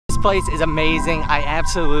place is amazing. I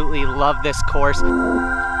absolutely love this course.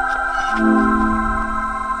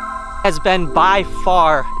 Has been by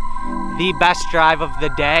far the best drive of the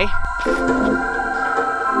day.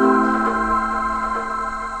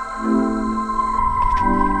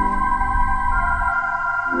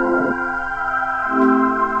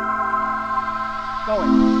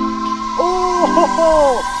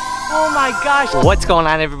 Oh my gosh. What's going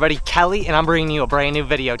on, everybody? Kelly, and I'm bringing you a brand new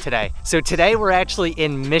video today. So today we're actually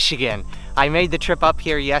in Michigan. I made the trip up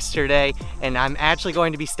here yesterday and I'm actually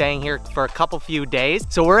going to be staying here for a few days.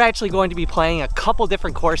 So we're actually going to be playing a couple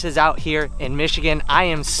different courses out here in Michigan. I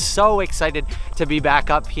am so excited to be back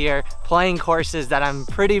up here playing courses that I'm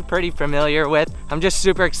pretty familiar with. I'm just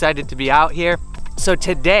super excited to be out here. So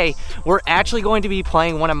today, we're actually going to be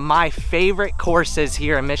playing one of my favorite courses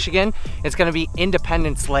here in Michigan. It's gonna be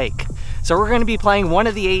Independence Lake. So we're gonna be playing one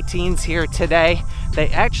of the 18s here today. They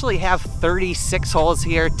actually have 36 holes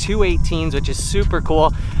here, 2 18s, which is super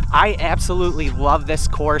cool. I absolutely love this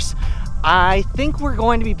course. I think we're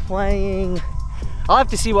going to be playing, I'll have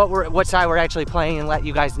to see what side we're actually playing and let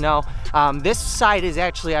you guys know. This side is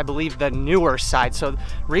actually, I believe, the newer side. So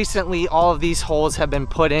recently, all of these holes have been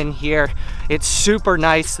put in here. It's super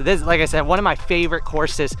nice. This, like I said, one of my favorite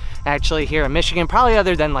courses actually here in Michigan, probably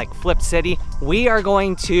other than like Flip City. We are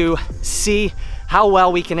going to see how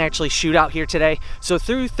well we can actually shoot out here today. So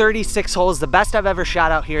through 36 holes, the best I've ever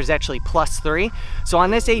shot out here is actually +3. So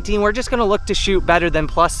on this 18, we're just gonna look to shoot better than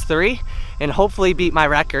 +3 and hopefully beat my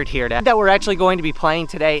record here. That we're actually going to be playing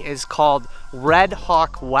today is called Red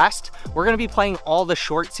Hawk West. We're gonna be playing all the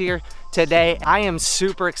shorts here today. I am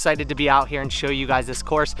super excited to be out here and show you guys this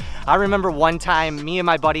course. I remember one time, me and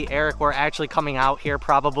my buddy Eric were actually coming out here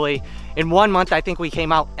probably in 1 month. I think we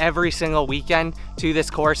came out every single weekend to this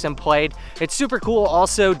course and played. It's super cool.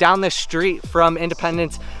 Also down the street from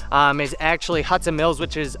Independence is actually Hudson Mills,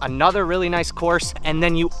 which is another really nice course. And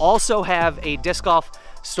then you also have a disc golf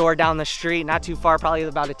store down the street, not too far, probably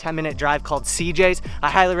about a 10-minute drive, called CJ's.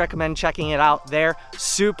 I highly recommend checking it out there.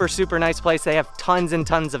 Super nice place. They have tons and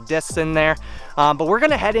tons of discs in there. But we're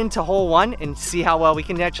gonna head into hole 1 and see how well we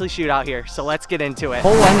can actually shoot out here. So let's get into it.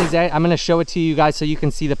 Hole 1 is, I'm gonna show it to you guys so you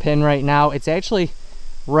can see the pin right now. It's actually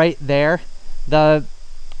right there. The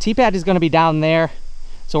tee pad is gonna be down there.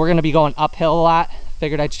 So we're gonna be going uphill a lot.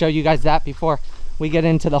 Figured I'd show you guys that before we get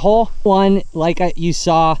into the hole. 1, like you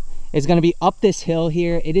saw, is going to be up this hill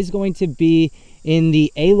here. It is going to be in the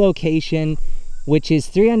A location, which is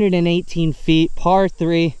 318 feet, par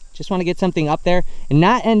 3. Just want to get something up there and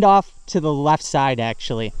not end off to the left side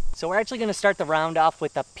actually. So we're actually going to start the round off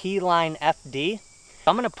with a P-line FD.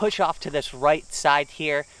 I'm going to push off to this right side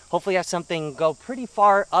here. Hopefully have something go pretty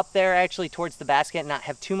far up there actually towards the basket and not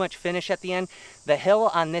have too much finish at the end. The hill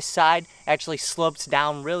on this side actually slopes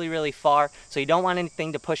down really far, so you don't want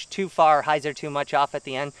anything to push too far or hyzer too much off at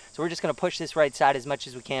the end. So we're just going to push this right side as much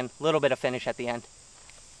as we can, a little bit of finish at the end.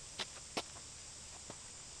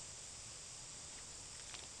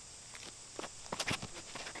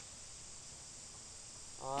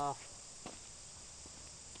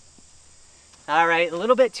 All right, a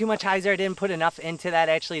little bit too much hyzer. I didn't put enough into that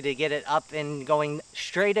actually to get it up and going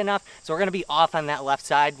straight enough. So we're gonna be off on that left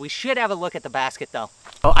side. We should have a look at the basket though.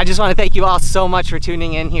 Oh, I just wanna thank you all so much for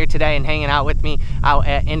tuning in here today and hanging out with me out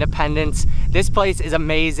at Independence. This place is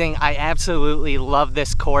amazing. I absolutely love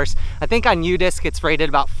this course. I think on UDisc it's rated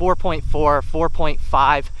about 4.4,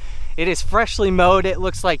 4.5. It is freshly mowed, it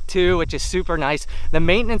looks like too, which is super nice. The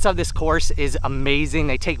maintenance of this course is amazing.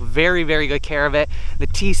 They take very good care of it. The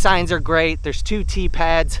tee signs are great. There's 2 tee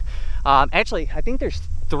pads. Actually, I think there's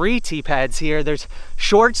 3 tee pads here. There's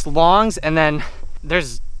shorts, longs, and then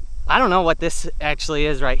there's, I don't know what this actually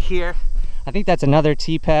is right here. I think that's another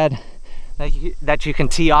tee pad that you can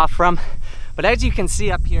tee off from. But as you can see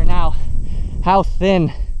up here now, how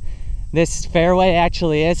thin this fairway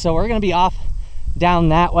actually is. So we're gonna be off down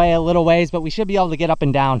that way a little ways, but we should be able to get up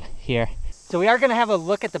and down here. So we are going to have a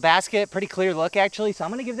look at the basket, pretty clear look actually. So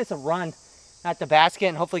I'm going to give this a run at the basket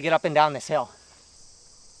and hopefully get up and down this hill.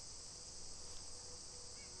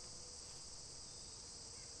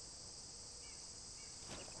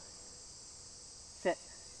 Sit.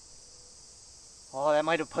 Oh, that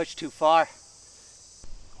might have pushed too far.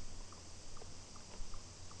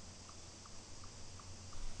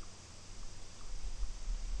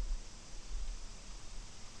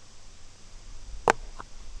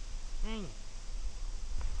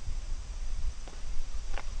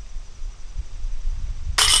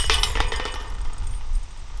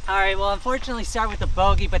 All right, well, unfortunately start with a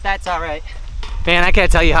bogey, but that's all right. Man, I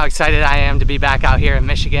can't tell you how excited I am to be back out here in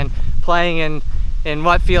Michigan, playing in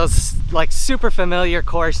what feels like super familiar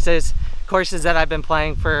courses courses that I've been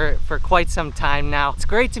playing for quite some time now. It's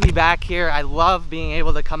great to be back here. I love being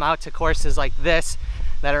able to come out to courses like this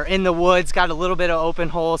that are in the woods, got a little bit of open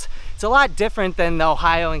holes. It's a lot different than the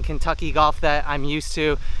Ohio and Kentucky golf that I'm used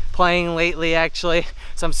to playing lately, actually.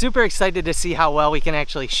 So I'm super excited to see how well we can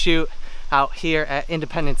actually shoot out here at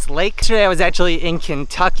Independence Lake. Yesterday I was actually in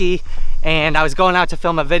Kentucky and I was going out to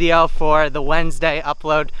film a video for the Wednesday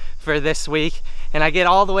upload for this week. And I get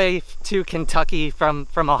all the way to Kentucky from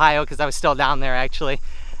Ohio because I was still down there actually.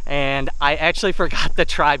 And I actually forgot the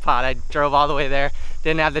tripod. I drove all the way there,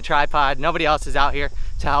 didn't have the tripod. Nobody else is out here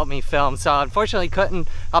to help me film. So unfortunately couldn't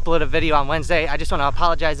upload a video on Wednesday. I just want to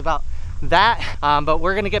apologize about that. But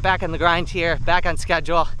we're gonna get back on the grind here, back on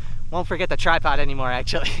schedule. Won't forget the tripod anymore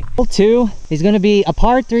actually. Hole 2 is gonna be a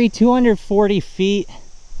par 3, 240 feet.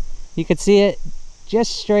 You can see it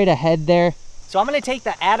just straight ahead there. So I'm gonna take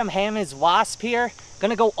the Adam Hammond's Wasp here,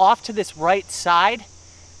 gonna go off to this right side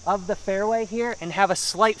of the fairway here and have a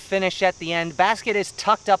slight finish at the end. Basket is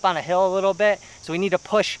tucked up on a hill a little bit, so we need to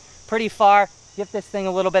push pretty far, give this thing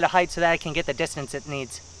a little bit of height so that it can get the distance it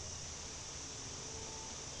needs.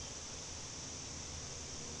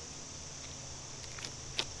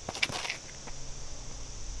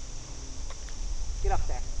 Get up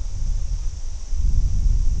there.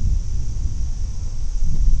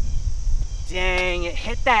 Dang, it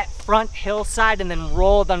hit that front hillside and then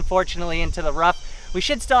rolled unfortunately into the rough. We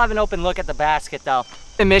should still have an open look at the basket though.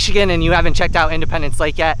 In Michigan and you haven't checked out Independence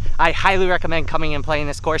Lake yet, I highly recommend coming and playing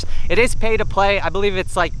this course. It is pay to play. I believe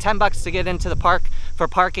it's like 10 bucks to get into the park for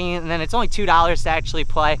parking, and then it's only $2 to actually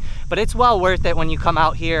play. But it's well worth it when you come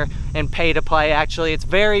out here and pay to play actually. It's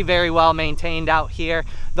very, very well maintained out here.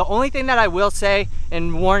 The only thing that I will say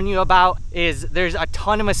and warn you about is there's a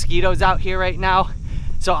ton of mosquitoes out here right now.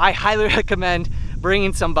 So I highly recommend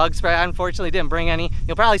bringing some bug spray. I unfortunately didn't bring any.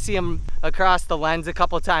 You'll probably see them across the lens a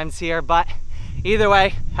couple times here, but either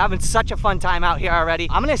way, having such a fun time out here already.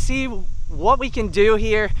 I'm gonna see what we can do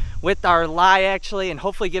here with our lie actually, and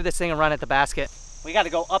hopefully give this thing a run at the basket. We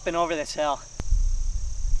gotta go up and over this hill.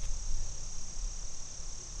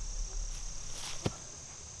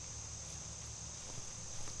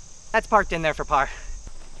 That's parked in there for par.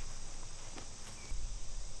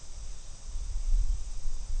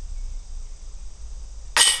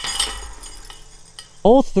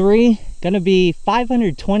 Hole 3, gonna be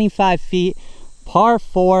 525 feet, par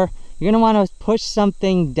 4. You're gonna wanna push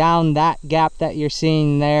something down that gap that you're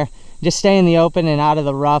seeing there. Just stay in the open and out of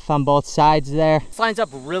the rough on both sides there. This lines up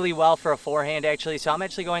really well for a forehand actually, so I'm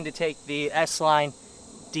actually going to take the S-Line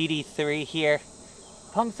DD3 here,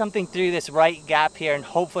 pump something through this right gap here, and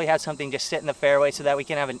hopefully have something just sit in the fairway so that we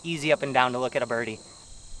can have an easy up and down to look at a birdie.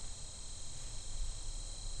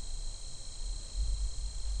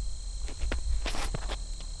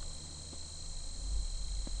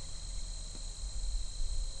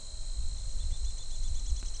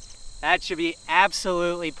 That should be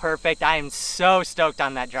absolutely perfect. I am so stoked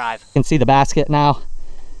on that drive. You can see the basket now,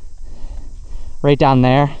 right down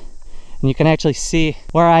there. And you can actually see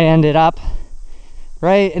where I ended up,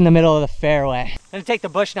 right in the middle of the fairway. I'm gonna take the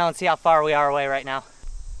bush now and see how far we are away right now.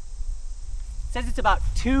 It says it's about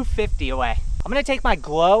 250 away. I'm gonna take my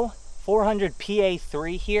Glow 400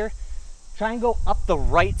 PA3 here, try and go up the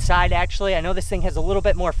right side actually. I know this thing has a little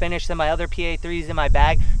bit more finish than my other PA3s in my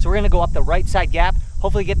bag, so we're gonna go up the right side gap,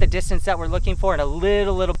 hopefully get the distance that we're looking for and a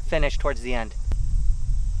little finish towards the end.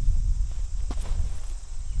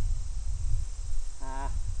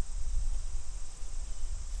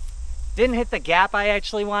 Didn't hit the gap I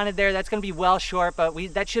actually wanted there. That's gonna be well short, but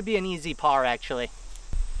that should be an easy par actually.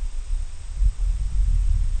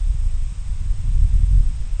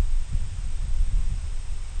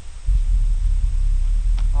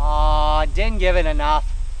 Oh, didn't give it enough.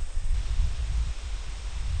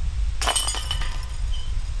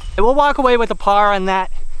 We'll walk away with a par on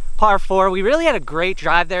that par 4. We really had a great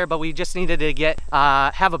drive there, but we just needed to get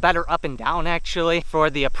have a better up and down actually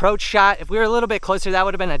for the approach shot. If we were a little bit closer, that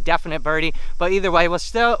would have been a definite birdie. But either way, we're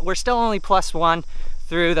still only +1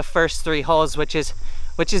 through the first 3 holes, which is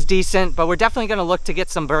decent. But we're definitely going to look to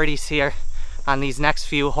get some birdies here on these next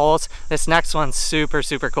few holes. This next one's super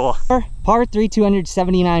cool. Par 3,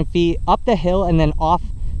 279 feet up the hill and then off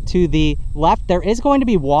to the left. There is going to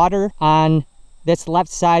be water on this left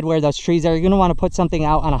side where those trees are. You're going to want to put something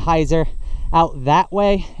out on a hyzer out that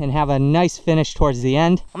way and have a nice finish towards the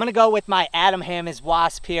end. I'm going to go with my Adam Hammond's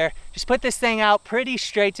Wasp here. Just put this thing out pretty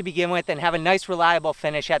straight to begin with and have a nice reliable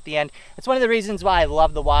finish at the end. That's one of the reasons why I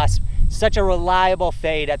love the Wasp. Such a reliable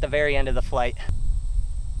fade at the very end of the flight.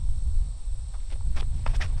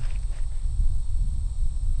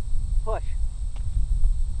 Push.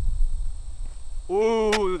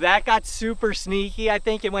 Ooh, that got super sneaky. I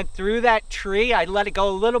think it went through that tree. I let it go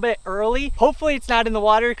a little bit early. Hopefully it's not in the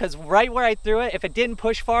water, because right where I threw it, if it didn't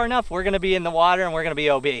push far enough, we're gonna be in the water and we're gonna be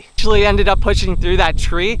OB. Actually ended up pushing through that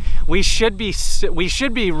tree. We should be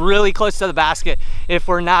really close to the basket if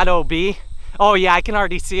we're not OB. Oh yeah, I can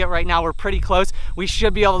already see it right now. We're pretty close. We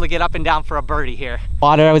should be able to get up and down for a birdie here.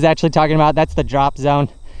 Water I was actually talking about, that's the drop zone.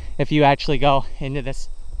 If you actually go into this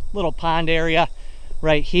little pond area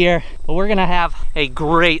right here, but we're gonna have a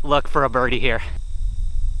great look for a birdie here.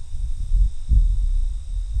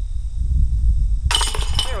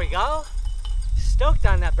 There we go. Stoked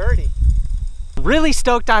on that birdie. Really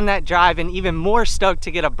stoked on that drive, and even more stoked to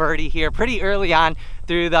get a birdie here pretty early on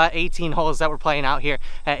through the 18 holes that we're playing out here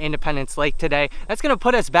at Independence Lake today. That's gonna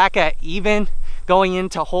put us back at even going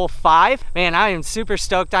into hole 5. Man, I am super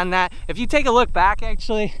stoked on that. If you take a look back,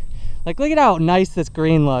 actually, like, look at how nice this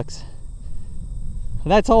green looks.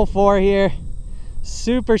 That's hole 4 here.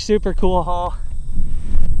 Super, super cool hole.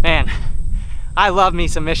 Man, I love me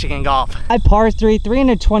some Michigan golf. Par 3,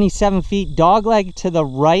 327 feet, dog leg to the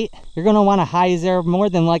right. You're gonna want a hyzer, more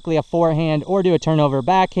than likely a forehand, or do a turnover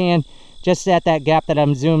backhand, just at that gap that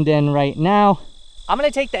I'm zoomed in right now. I'm gonna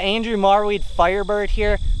take the Andrew Marweed Firebird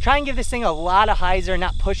here. Try and give this thing a lot of hyzer,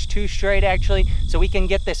 not push too straight actually, so we can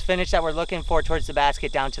get this finish that we're looking for towards the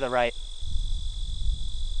basket down to the right.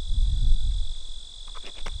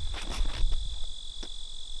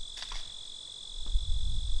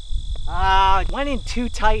 Went in too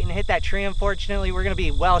tight and hit that tree, unfortunately. We're gonna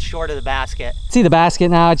be well short of the basket. See the basket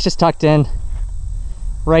now, it's just tucked in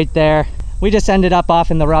right there. We just ended up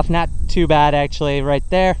off in the rough, not too bad actually, right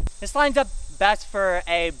there. This lines up best for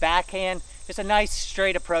a backhand, just a nice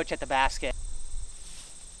straight approach at the basket.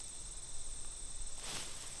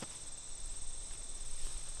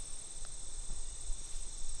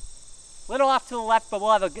 Little off to the left, but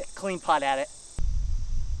we'll have a clean putt at it.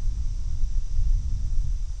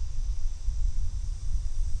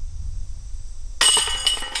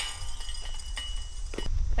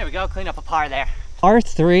 There we go, clean up a par there. Par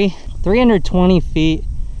 3, 320 feet,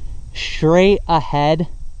 straight ahead.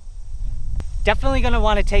 Definitely gonna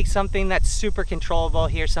wanna take something that's super controllable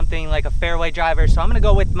here, something like a fairway driver. So I'm gonna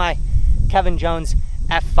go with my Kevin Jones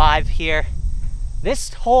F5 here.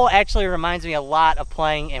 This hole actually reminds me a lot of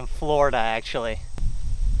playing in Florida, actually.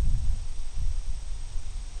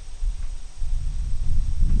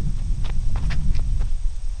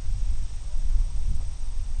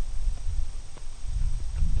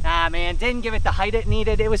 Ah man, didn't give it the height it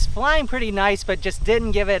needed. It was flying pretty nice, but just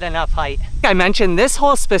didn't give it enough height. Like I mentioned, this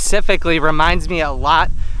hole specifically reminds me a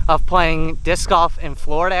lot of playing disc golf in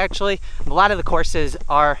Florida, actually. A lot of the courses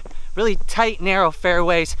are really tight, narrow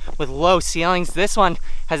fairways with low ceilings. This one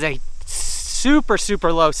has a super,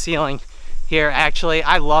 super low ceiling here, actually.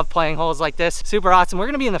 I love playing holes like this. Super awesome. We're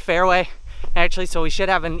gonna be in the fairway, actually, so we should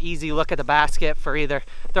have an easy look at the basket for either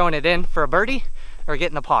throwing it in for a birdie or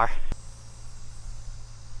getting the par.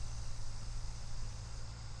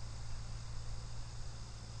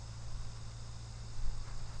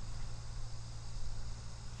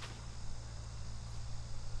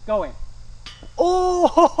 Going.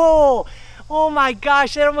 Oh my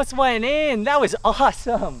gosh, that almost went in. That was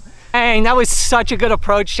awesome. Dang, that was such a good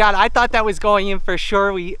approach shot. I thought that was going in for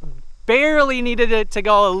sure. We barely needed it to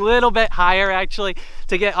go a little bit higher actually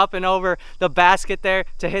to get up and over the basket there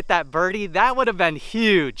to hit that birdie. That would have been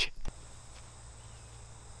huge.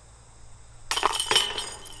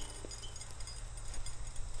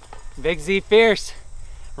 Big Z Fierce.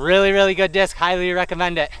 Really, really good disc. Highly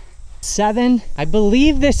recommend it. 7. I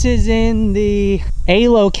believe this is in the A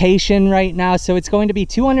location right now, so it's going to be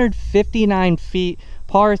 259 feet,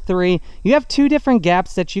 par 3. You have 2 different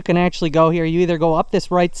gaps that you can actually go here. You either go up this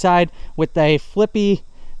right side with a flippy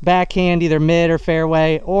backhand, either mid or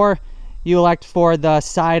fairway, or you elect for the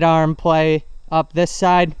sidearm play up this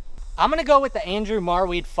side. I'm gonna go with the Andrew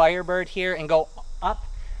Marweed Firebird here and go up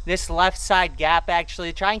this left side gap,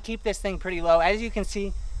 actually. Try and keep this thing pretty low. As you can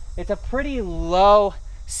see, it's a pretty low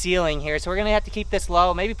ceiling here, so we're gonna have to keep this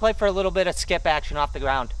low, maybe play for a little bit of skip action off the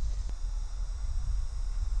ground.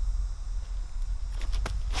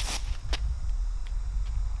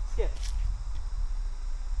 Skip.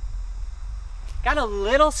 Got a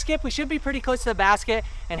little skip. We should be pretty close to the basket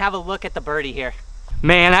and have a look at the birdie here.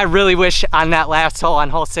 Man, I really wish on that last hole, on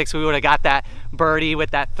hole 6, we would have got that birdie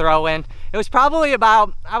with that throw in. It was probably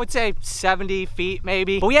about, I would say 70 feet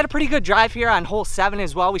maybe. But we had a pretty good drive here on hole 7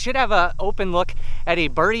 as well. We should have an open look at a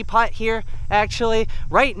birdie putt here, actually.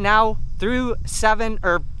 Right now, through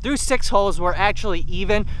 6 holes we're actually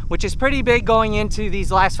even, which is pretty big going into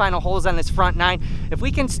these last final holes on this front 9. If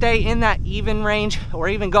we can stay in that even range or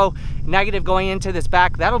even go negative going into this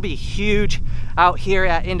back, that'll be huge out here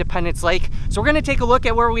at Independence Lake. So we're gonna take a look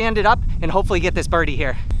at where we ended up and hopefully get this birdie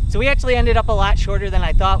here. So we actually ended up a lot shorter than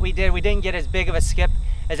I thought we did. We didn't get as big of a skip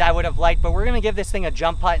as I would have liked, but we're gonna give this thing a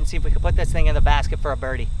jump putt and see if we can put this thing in the basket for a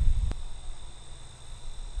birdie.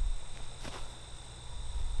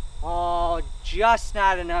 Oh, just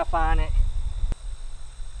not enough on it.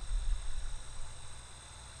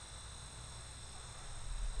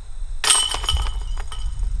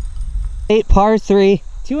 Par 3,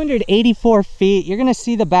 284 feet. You're gonna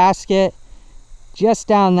see the basket just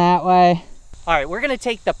down that way. All right, we're gonna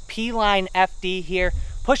take the P-line FD here,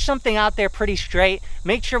 push something out there pretty straight.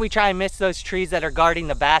 Make sure we try and miss those trees that are guarding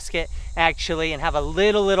the basket actually, and have a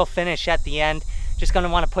little finish at the end. Just gonna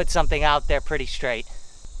wanna put something out there pretty straight.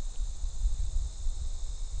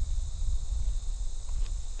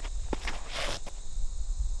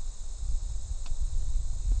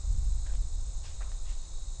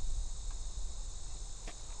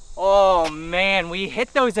 Oh man, we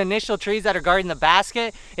hit those initial trees that are guarding the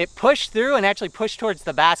basket. It pushed through and actually pushed towards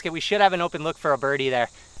the basket. We should have an open look for a birdie there.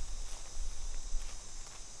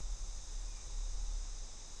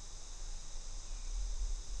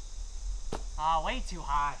 Oh, way too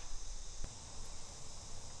high.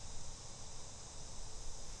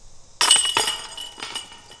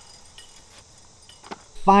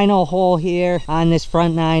 Final hole here on this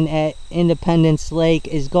front 9 at Independence Lake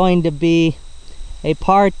is going to be a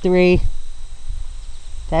par 3.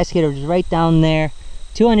 Basket is right down there,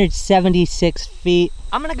 276 feet.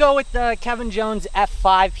 I'm gonna go with the Kevin Jones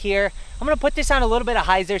F5 here. I'm gonna put this on a little bit of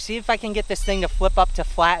hyzer, see if I can get this thing to flip up to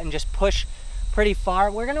flat and just push pretty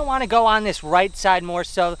far. We're gonna wanna go on this right side more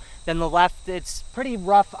so than the left. It's pretty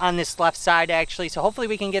rough on this left side actually, so hopefully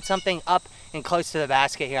we can get something up and close to the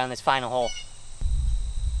basket here on this final hole.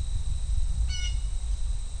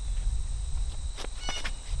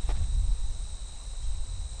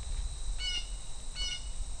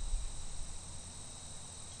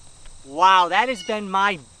 Wow, that has been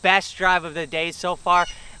my best drive of the day so far.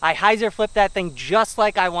 I hyzer flipped that thing just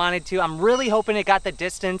like I wanted to. I'm really hoping it got the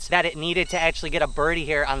distance that it needed to actually get a birdie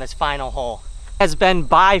here on this final hole. Has been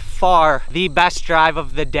by far the best drive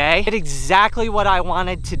of the day. Did exactly what I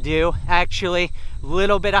wanted to do, actually.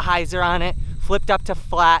 Little bit of hyzer on it, flipped up to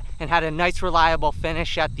flat, and had a nice reliable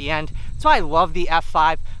finish at the end. That's why I love the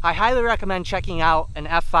F5. I highly recommend checking out an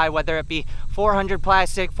F5, whether it be 400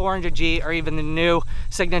 plastic, 400G, or even the new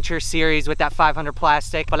Signature series with that 500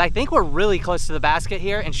 plastic. But I think we're really close to the basket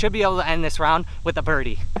here and should be able to end this round with a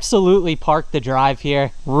birdie. Absolutely parked the drive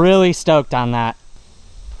here. Really stoked on that.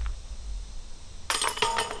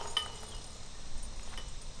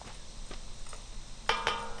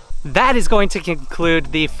 That is going to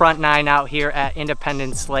conclude the front 9 out here at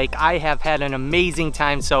Independence Lake. I have had an amazing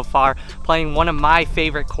time so far playing one of my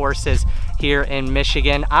favorite courses here in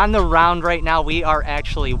Michigan. On the round right now, we are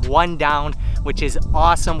actually 1 down, which is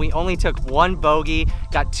awesome. We only took 1 bogey,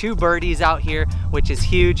 got 2 birdies out here, which is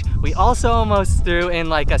huge. We also almost threw in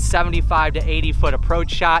like a 75 to 80 foot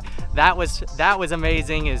approach shot. That was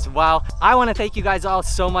amazing as well. I want to thank you guys all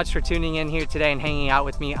so much for tuning in here today and hanging out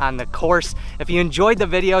with me on the course. If you enjoyed the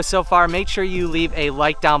video so far, make sure you leave a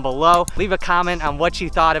like down below. Leave a comment on what you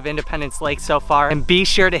thought of Independence Lake so far, and be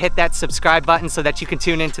sure to hit that subscribe button so that you can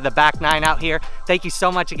tune into the back 9 out here. Thank you so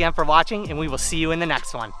much again for watching, and we will see you in the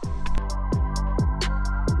next one.